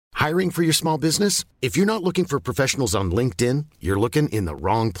Hiring for your small business? If you're not looking for professionals on LinkedIn, you're looking in the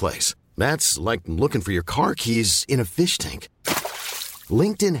wrong place. That's like looking for your car keys in a fish tank.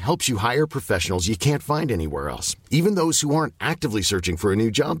 LinkedIn helps you hire professionals you can't find anywhere else, even those who aren't actively searching for a new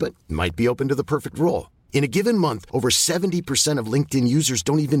job but might be open to the perfect role. In a given month, over 70% of LinkedIn users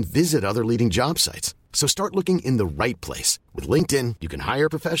don't even visit other leading job sites. So start looking in the right place. With LinkedIn, you can hire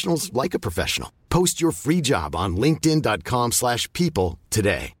professionals like a professional. Post your free job on linkedin.com/people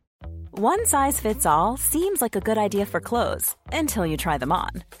today. One size fits all seems like a good idea for clothes until you try them on.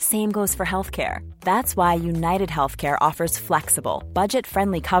 Same goes for healthcare. That's why United Healthcare offers flexible,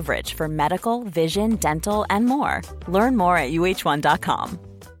 budget-friendly coverage for medical, vision, dental, and more. Learn more at uh1.com.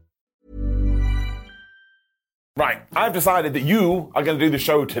 Right, I've decided that you are going to do the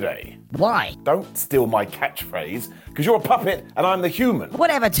show today. Why? Don't steal my catchphrase, because you're a puppet and I'm the human.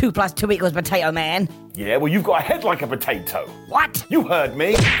 Whatever 2 + 2 = potato man. Yeah, well, you've got a head like a potato. What? You heard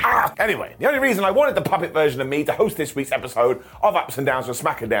me. Anyway, the only reason I wanted the puppet version of me to host this week's episode of Ups and Downs with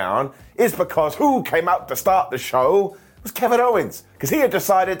Smackdown is because who came out to start the show was Kevin Owens, because he had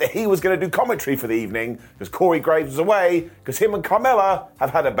decided that he was going to do commentary for the evening because Corey Graves was away because him and Carmella have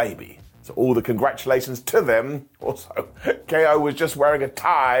had a baby. So all the congratulations to them. Also, KO was just wearing a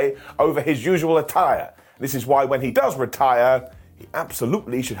tie over his usual attire. This is why when he does retire, he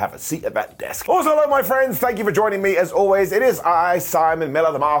absolutely should have a seat at that desk. Also, hello my friends, thank you for joining me as always. It is I, Simon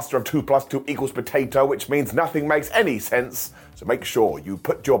Miller, the master of 2 + 2 = potato, which means nothing makes any sense. So make sure you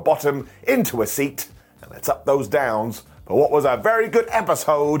put your bottom into a seat and let's up those downs for what was a very good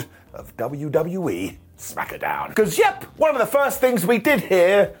episode of WWE Smackdown. Because, yep, one of the first things we did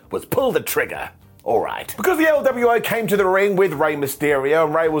here was pull the trigger. Alright. Because the LWO came to the ring with Rey Mysterio,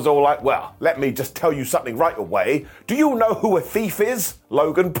 and Rey was all like, well, let me just tell you something right away. Do you know who a thief is?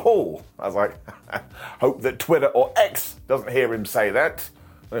 Logan Paul. I was like, hope that Twitter or X doesn't hear him say that.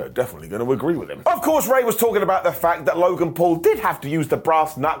 They're definitely going to agree with him. Of course, Rey was talking about the fact that Logan Paul did have to use the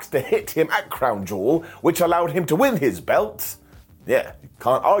brass knucks to hit him at Crown Jewel, which allowed him to win his belt. Yeah, you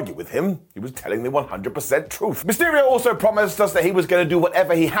can't argue with him. He was telling the 100% truth. Mysterio also promised us that he was going to do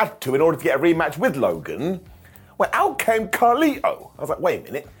whatever he had to in order to get a rematch with Logan. Well, out came Carlito. I was like, wait a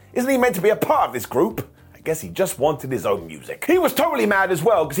minute, isn't he meant to be a part of this group? I guess he just wanted his own music. He was totally mad as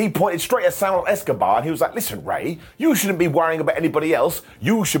well because he pointed straight at Santos Escobar and he was like, listen, Rey, you shouldn't be worrying about anybody else.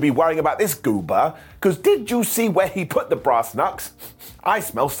 You should be worrying about this goober because did you see where he put the brass knucks? I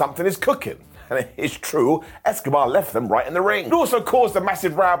smell something is cooking. And it's true, Escobar left them right in the ring. It also caused a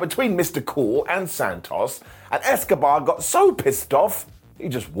massive row between Mr. Cool and Santos, and Escobar got so pissed off, he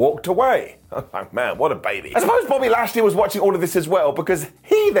just walked away. Oh man, what a baby. I suppose Bobby Lashley was watching all of this as well, because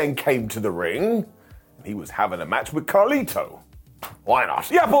he then came to the ring, and he was having a match with Carlito. Why not?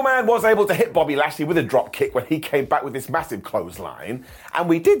 The Apple Man was able to hit Bobby Lashley with a drop kick when he came back with this massive clothesline, and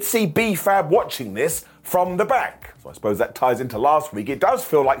we did see B-Fab watching this from the back. So I suppose that ties into last week. It does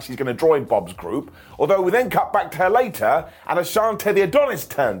feel like she's going to join Bob's group, although we then cut back to her later, and Ashante the Adonis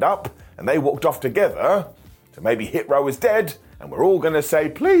turned up, and they walked off together. So maybe Hit Row is dead, and we're all going to say,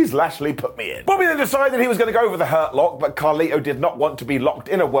 please, Lashley, put me in. Bobby then decided he was going to go for the Hurt Lock, but Carlito did not want to be locked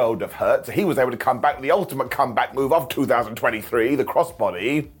in a world of hurt, so he was able to come back with the ultimate comeback move of 2023, the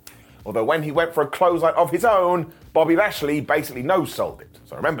crossbody. Although when he went for a clothesline of his own, Bobby Lashley basically no-sold it.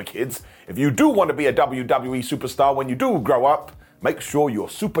 So remember, kids, if you do want to be a WWE superstar when you do grow up, make sure you're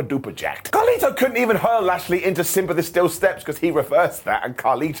super duper jacked. Carlito couldn't even hurl Lashley into Sympathy Steel Steps because he reversed that and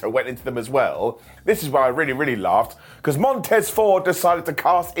Carlito went into them as well. This is where I really laughed because Montez Ford decided to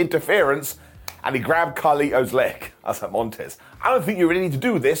cast interference and he grabbed Carlito's leg. I was like, Montez, I don't think you really need to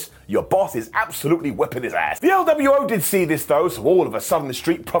do this. Your boss is absolutely whipping his ass. The LWO did see this though, so all of a sudden the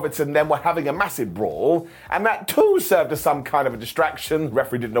Street Profits and them were having a massive brawl, and that too served as some kind of a distraction. The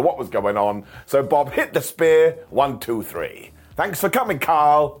referee didn't know what was going on, so Bob hit the spear, 1, 2, 3. Thanks for coming,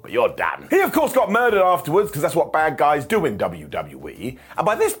 Carl, but you're done. He, of course, got murdered afterwards, because that's what bad guys do in WWE. And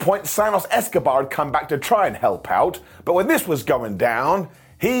by this point, Santos Escobar had come back to try and help out, but when this was going down,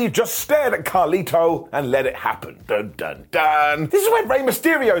 he just stared at Carlito and let it happen. Dun, dun, dun. This is when Rey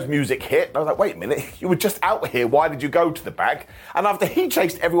Mysterio's music hit. And I was like, wait a minute, you were just out here. Why did you go to the back? And after he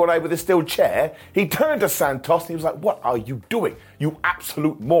chased everyone away with a steel chair, he turned to Santos and he was like, what are you doing, you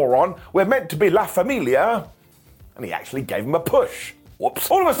absolute moron? We're meant to be La Familia. And he actually gave him a push.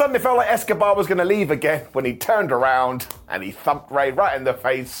 Whoops. All of a sudden, it felt like Escobar was going to leave again when he turned around and he thumped Rey right in the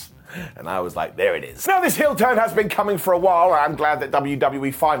face. And I was like, there it is. Now, this heel turn has been coming for a while, and I'm glad that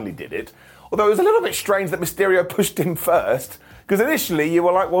WWE finally did it. Although it was a little bit strange that Mysterio pushed him first, Because initially you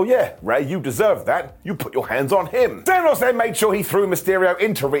were like, well, yeah, Ray, you deserve that. You put your hands on him. Thanos then made sure he threw Mysterio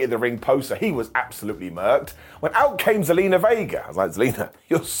into Rita the ring post, so he was absolutely murked. When out came Zelina Vega, I was like, Zelina,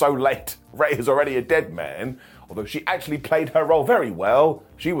 you're so late. Ray is already a dead man. Although she actually played her role very well,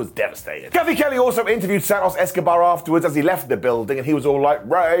 she was devastated. Kathy Kelly also interviewed Santos Escobar afterwards as he left the building, and he was all like,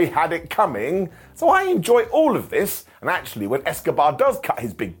 Ray had it coming. So I enjoy all of this, and actually when Escobar does cut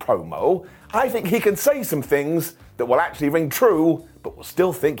his big promo, I think he can say some things that will actually ring true, but will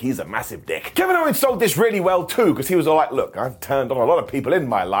still think he's a massive dick. Kevin Owens sold this really well too, because he was all like, look, I've turned on a lot of people in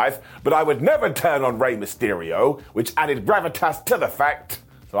my life, but I would never turn on Rey Mysterio, which added gravitas to the fact,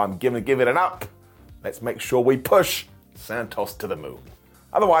 so I'm gonna give it an up. Let's make sure we push Santos to the moon.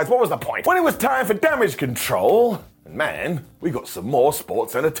 Otherwise, what was the point? When it was time for Damage Control, and man, we got some more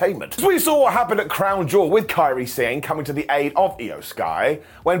sports entertainment. So we saw what happened at Crown Jewel with Kairi Sane coming to the aid of Io Sky.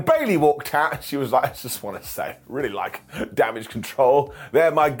 When Bayley walked out, she was like, I just want to say, really like Damage Control.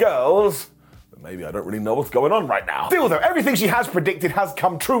 They're my girls. But maybe I don't really know what's going on right now. Still though, everything she has predicted has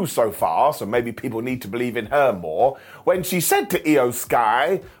come true so far, so maybe people need to believe in her more. When she said to Io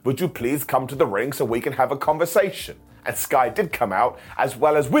Sky, would you please come to the ring so we can have a conversation? And Sky did come out, as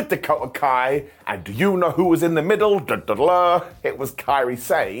well as with Dakota Kai, and do you know who was in the middle? It was Kairi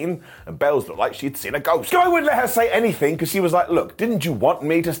Sane, and Bells looked like she'd seen a ghost. Sky wouldn't let her say anything, because she was like, look, didn't you want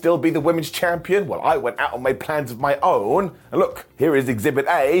me to still be the women's champion? Well, I went out and made plans of my own, and look, here is Exhibit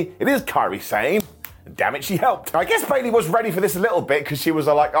A, it is Kairi Sane, and damn it, she helped. I guess Bayley was ready for this a little bit, because she was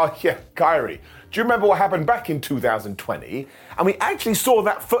like, oh yeah, Kairi, do you remember what happened back in 2020? And we actually saw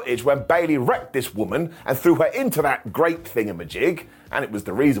that footage when Bayley wrecked this woman and threw her into that great thingamajig, and it was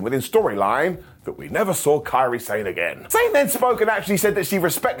the reason within storyline that we never saw Kairi Sane again. Sane then spoke and actually said that she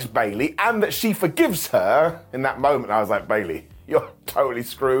respects Bayley and that she forgives her. In that moment, I was like, Bayley, you're totally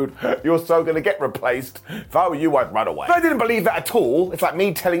screwed. You're so gonna get replaced. If I were you, I'd run away. But I didn't believe that at all. It's like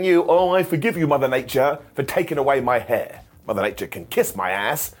me telling you, oh, I forgive you, Mother Nature, for taking away my hair. Mother Nature can kiss my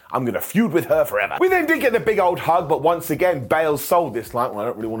ass. I'm going to feud with her forever. We then did get the big old hug, but once again, Bales sold this like, well, I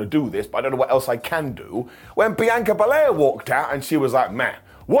don't really want to do this, but I don't know what else I can do. When Bianca Belair walked out and she was like, man,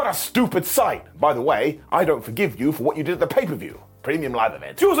 what a stupid sight. By the way, I don't forgive you for what you did at the pay-per-view. Premium live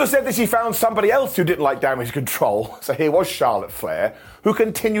event. She also said that she found somebody else who didn't like Damage Control. So here was Charlotte Flair, who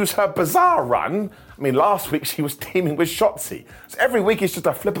continues her bizarre run. I mean, last week she was teaming with Shotzi. So every week it's just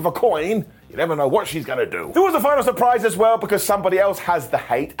a flip of a coin. You never know what she's gonna do. There was a final surprise as well because somebody else has the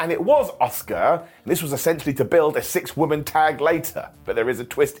hate, and it was Asuka. And this was essentially to build a 6-woman tag later. But there is a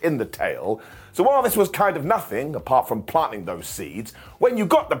twist in the tale. So while this was kind of nothing, apart from planting those seeds, when you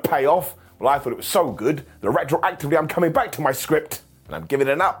got the payoff, well, I thought it was so good that retroactively I'm coming back to my script and I'm giving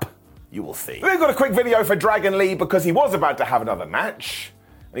it an up. You will see. We've got a quick video for Dragon Lee because he was about to have another match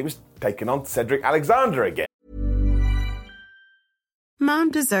and he was taking on Cedric Alexander again.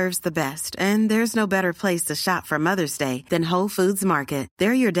 Mom deserves the best, and there's no better place to shop for Mother's Day than Whole Foods Market.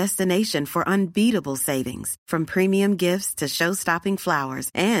 They're your destination for unbeatable savings, from premium gifts to show-stopping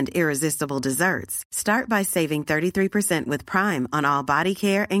flowers and irresistible desserts. Start by saving 33% with Prime on all body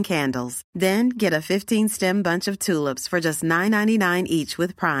care and candles. Then get a 15-stem bunch of tulips for just $9.99 each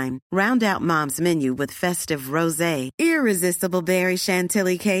with Prime. Round out Mom's menu with festive rosé, irresistible berry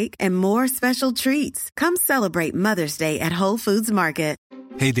chantilly cake, and more special treats. Come celebrate Mother's Day at Whole Foods Market.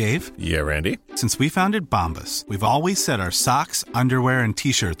 Hey, Dave. Yeah, Randy. Since we founded Bombas, we've always said our socks, underwear, and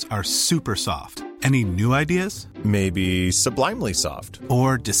T-shirts are super soft. Any new ideas? Maybe sublimely soft.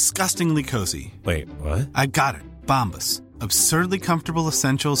 Or disgustingly cozy. Wait, what? I got it. Bombas. Absurdly comfortable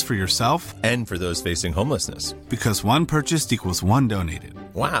essentials for yourself and for those facing homelessness. Because one purchased equals one donated.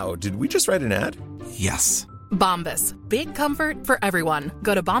 Wow, did we just write an ad? Yes. Bombas. Big comfort for everyone.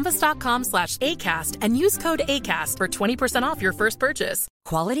 Go to bombas.com/ACAST and use code ACAST for 20% off your first purchase.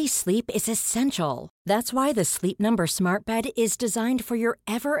 Quality sleep is essential. That's why the Sleep Number Smart Bed is designed for your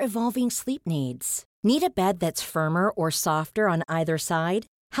ever-evolving sleep needs. Need a bed that's firmer or softer on either side?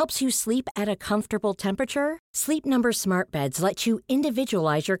 Helps you sleep at a comfortable temperature? Sleep Number Smart Beds let you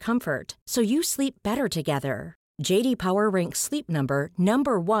individualize your comfort, so you sleep better together. J.D. Power ranks Sleep Number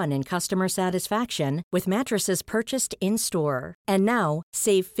number 1 in customer satisfaction with mattresses purchased in-store. And now,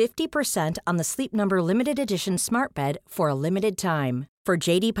 save 50% on the Sleep Number Limited Edition Smart Bed for a limited time. For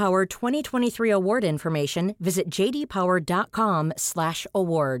J.D. Power 2023 award information, visit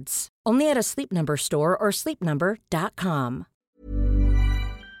jdpower.com/awards. Only at a Sleep Number store or sleepnumber.com.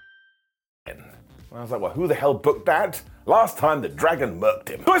 I was like, well, who the hell booked that? Last time the Dragon murked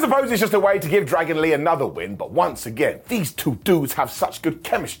him. So I suppose it's just a way to give Dragon Lee another win, but once again, these two dudes have such good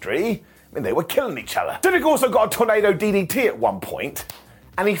chemistry. I mean, they were killing each other. Cedric also got a tornado DDT at one point,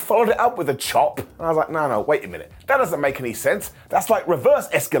 and he followed it up with a chop. And I was like, no, wait a minute. That doesn't make any sense. That's like reverse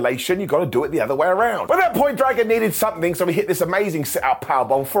escalation. You got to do it the other way around. By that point, Dragon needed something, so he hit this amazing sit-out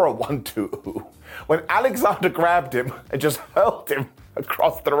powerbomb for a 1-2. When Alexander grabbed him and just hurled him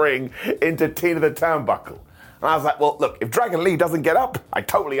across the ring into Tina the Turnbuckle. And I was like, well, look, if Dragon Lee doesn't get up, I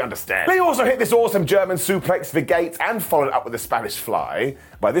totally understand. Lee also hit this awesome German suplex for Gates and followed it up with a Spanish fly.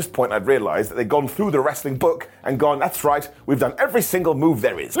 By this point, I'd realized that they'd gone through the wrestling book and gone, that's right, we've done every single move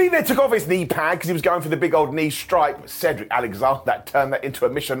there is. Lee then took off his knee pad because he was going for the big old knee strike, but Cedric Alexander turned that into a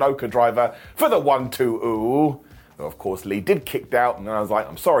Michinoka driver for the 1-2. Of course, Lee did kicked out, and I was like,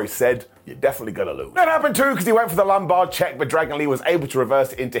 I'm sorry, Ced, you're definitely gonna lose. That happened too, because he went for the lumbar check, but Dragon Lee was able to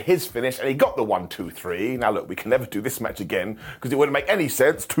reverse it into his finish, and he got the 1-2-3. Now look, we can never do this match again, because it wouldn't make any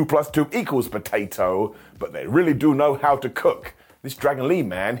sense. 2 + 2 = potato, but they really do know how to cook. This Dragon Lee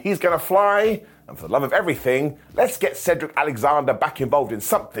man, he's gonna fly, and for the love of everything, let's get Cedric Alexander back involved in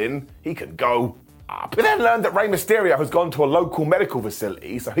something he can go up. We then learned that Rey Mysterio has gone to a local medical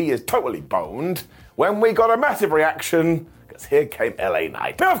facility, so he is totally boned, when we got a massive reaction, because here came LA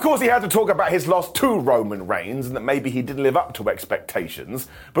Knight. Now, of course, he had to talk about his loss to Roman Reigns, and that maybe he didn't live up to expectations,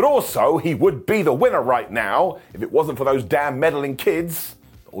 but also he would be the winner right now, if it wasn't for those damn meddling kids,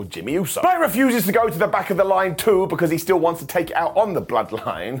 or Jimmy Uso. Knight refuses to go to the back of the line too, because he still wants to take it out on the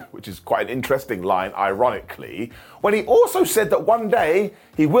bloodline, which is quite an interesting line, ironically, when he also said that one day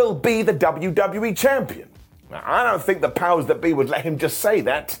he will be the WWE champion. Now, I don't think the powers that be would let him just say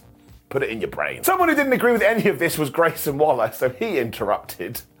that. Put it in your brain. Someone who didn't agree with any of this was Grayson Waller, so he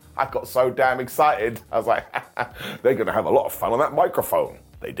interrupted. I got so damn excited. I was like, they're going to have a lot of fun on that microphone.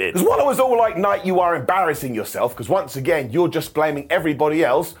 They did. Because Waller was all like, Knight, you are embarrassing yourself, because once again, you're just blaming everybody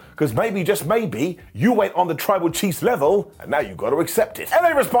else, because maybe, just maybe, you went on the Tribal Chiefs level, and now you've got to accept it. And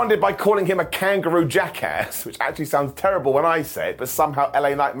they responded by calling him a kangaroo jackass, which actually sounds terrible when I say it, but somehow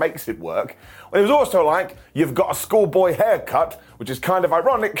LA Knight makes it work. Well, it was also like, you've got a schoolboy haircut, which is kind of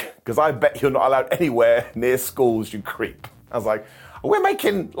ironic, because I bet you're not allowed anywhere near schools, you creep. I was like, we're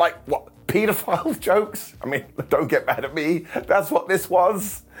making, like, what, paedophile jokes? I mean, don't get mad at me. That's what this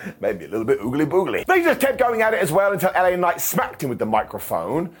was. Maybe a little bit oogly boogly. They just kept going at it as well until LA Knight smacked him with the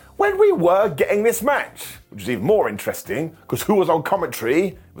microphone when we were getting this match, which is even more interesting because who was on commentary?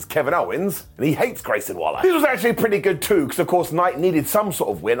 It was Kevin Owens, and he hates Grayson Waller. This was actually pretty good too, because of course Knight needed some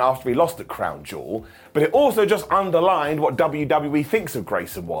sort of win after he lost at Crown Jewel, but it also just underlined what WWE thinks of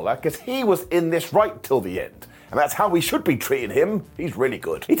Grayson Waller, because he was in this right till the end. And that's how we should be treating him. He's really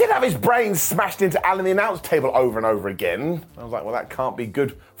good. He did have his brains smashed into Al in the announce table over and over again. I was like, well, that can't be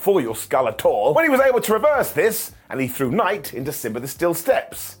good for your skull at all. When he was able to reverse this, and he threw Knight into Simba the Steel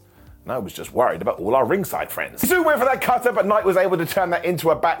Steps. And I was just worried about all our ringside friends. He soon went for that cutter, but Knight was able to turn that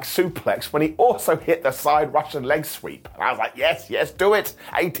into a back suplex when he also hit the side Russian leg sweep. And I was like, yes, do it.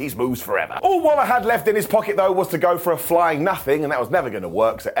 80s moves forever. All Waller had left in his pocket, though, was to go for a flying nothing, and that was never going to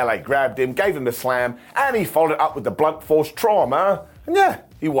work, so LA grabbed him, gave him the slam, and he followed it up with the blunt force trauma, and yeah,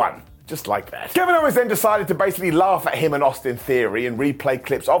 he won. Just like that. Kevin Owens then decided to basically laugh at him and Austin Theory and replay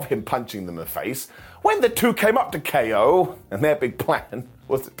clips of him punching them in the face when the two came up to KO, and their big plan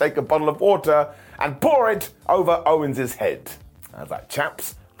was to take a bottle of water and pour it over Owens' head. I was like,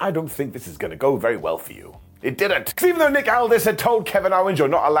 chaps, I don't think this is going to go very well for you. It didn't. Because even though Nick Aldis had told Kevin Owens, you're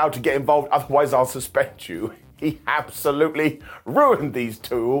not allowed to get involved, otherwise I'll suspend you, he absolutely ruined these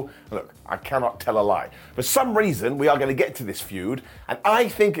two. Look, I cannot tell a lie. For some reason, we are going to get to this feud, and I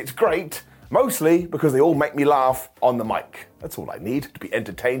think it's great, mostly because they all make me laugh on the mic. That's all I need, to be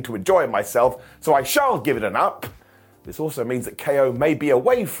entertained, to enjoy myself, so I shall give it an up. This also means that KO may be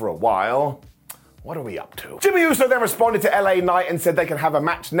away for a while. What are we up to? Jimmy Uso then responded to LA Knight and said they can have a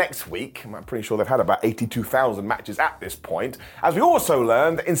match next week. I'm pretty sure they've had about 82,000 matches at this point. As we also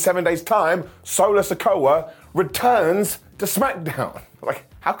learned that in 7 days' time, Solo Sikoa returns to Smackdown. Like,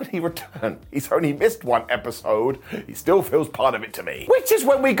 how could he return? He's only missed one episode. He still feels part of it to me. Which is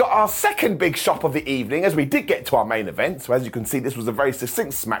when we got our second big shop of the evening, as we did get to our main event. So as you can see, this was a very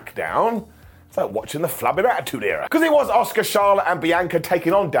succinct Smackdown. It's like watching the Flubbing Attitude Era. Because it was Asuka, Charlotte and Bianca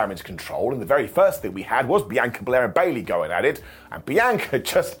taking on Damage Control, and the very first thing we had was Bianca Belair and Bayley going at it, and Bianca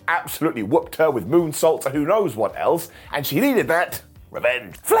just absolutely whooped her with moonsaults and who knows what else, and she needed that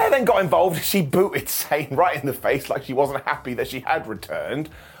revenge. Flair then got involved. She booted Sane right in the face like she wasn't happy that she had returned,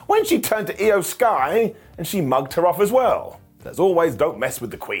 when she turned to Io Sky and she mugged her off as well. As always, don't mess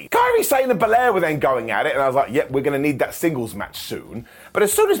with the Queen. Kairi Sane and Belair were then going at it, and I was like, yep, we're going to need that singles match soon. But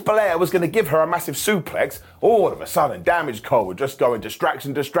as soon as Belair was going to give her a massive suplex, all of a sudden, Damage Cole would just go in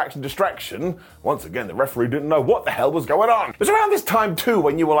distraction. Once again, the referee didn't know what the hell was going on. It was around this time too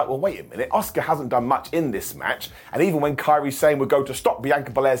when you were like, well, wait a minute, Asuka hasn't done much in this match, and even when Kairi Sane would go to stop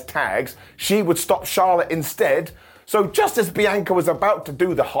Bianca Belair's tags, she would stop Charlotte instead. So just as Bianca was about to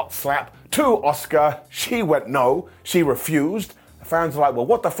do the hot slap to Asuka, she went no, she refused. The fans were like, well,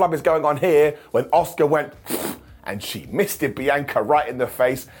 what the flub is going on here? When Asuka went and she misted Bianca right in the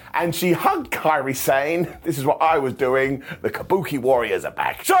face and she hugged Kairi Sane. This is what I was doing. The Kabuki Warriors are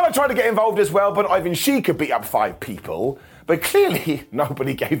back. Charlotte tried to get involved as well, but not even she could beat up 5 people. But clearly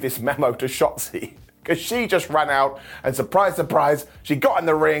nobody gave this memo to Shotzi, because she just ran out and surprise, surprise, she got in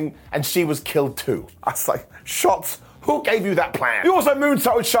the ring and she was killed too. I was like, Shots, who gave you that plan? You also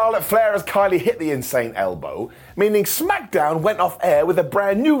moonsaulted Charlotte Flair as Kylie hit the insane elbow, meaning Smackdown went off air with a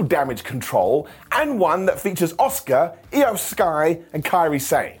brand new Damage Control and one that features Asuka, Io Sky and Kairi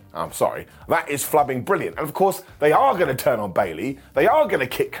Sane. I'm sorry, that is flubbing brilliant. And of course, they are going to turn on Bayley. They are going to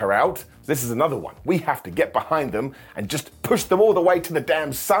kick her out. This is another one. We have to get behind them and just push them all the way to the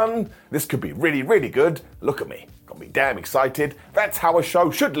damn sun. This could be really, really good. Look at me. Got me damn excited. That's how a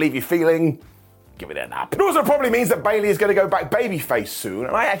show should leave you feeling. Give it an up. It also probably means that Bayley is going to go back babyface soon,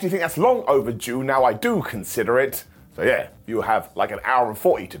 and I actually think that's long overdue now I do consider it. So yeah, you have like an hour and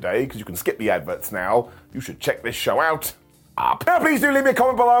 40 today, because you can skip the adverts now. You should check this show out. Up. Now please do leave me a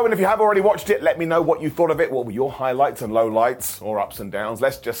comment below, and if you have already watched it, let me know what you thought of it. What were your highlights and lowlights, or ups and downs?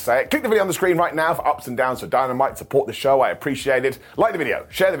 Let's just say it. Click the video on the screen right now for ups and downs for Dynamite. Support the show, I appreciate it. Like the video,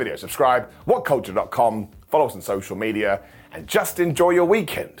 share the video, subscribe, whatculture.com, follow us on social media, and just enjoy your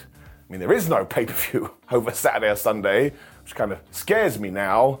weekend. I mean, there is no pay-per-view over Saturday or Sunday, which kind of scares me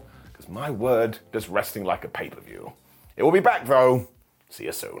now, because my word, just resting like a pay-per-view. It will be back, though. See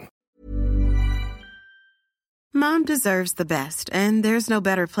you soon. Mom deserves the best, and there's no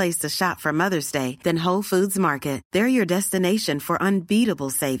better place to shop for Mother's Day than Whole Foods Market. They're your destination for unbeatable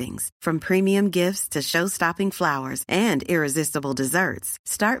savings, from premium gifts to show-stopping flowers and irresistible desserts.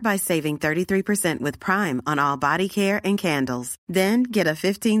 Start by saving 33% with Prime on all body care and candles. Then get a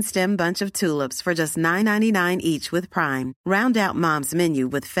 15-stem bunch of tulips for just $9.99 each with Prime. Round out Mom's menu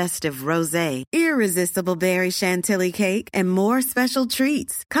with festive rosé, irresistible berry chantilly cake, and more special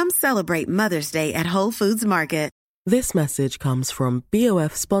treats. Come celebrate Mother's Day at Whole Foods Market. This message comes from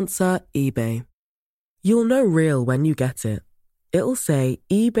BOF sponsor eBay. You'll know real when you get it. It'll say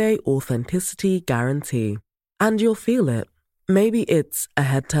eBay Authenticity Guarantee. And you'll feel it. Maybe it's a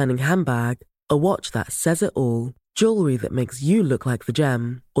head-turning handbag, a watch that says it all, jewelry that makes you look like the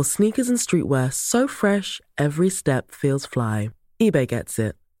gem, or sneakers and streetwear so fresh every step feels fly. eBay gets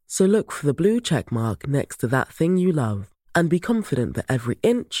it. So look for the blue check mark next to that thing you love. And be confident that every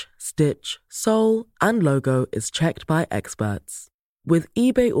inch, stitch, sole, and logo is checked by experts. With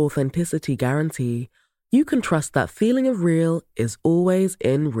eBay Authenticity Guarantee, you can trust that feeling of real is always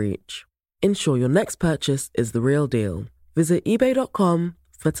in reach. Ensure your next purchase is the real deal. Visit eBay.com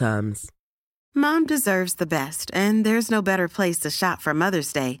for terms. Mom deserves the best, and there's no better place to shop for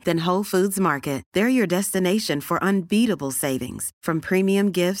Mother's Day than Whole Foods Market. They're your destination for unbeatable savings, from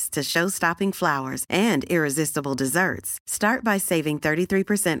premium gifts to show-stopping flowers and irresistible desserts. Start by saving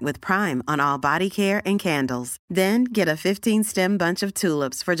 33% with Prime on all body care and candles. Then get a 15-stem bunch of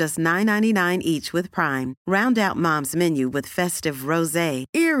tulips for just $9.99 each with Prime. Round out Mom's menu with festive rosé,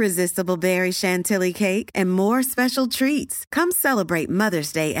 irresistible berry chantilly cake, and more special treats. Come celebrate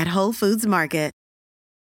Mother's Day at Whole Foods Market.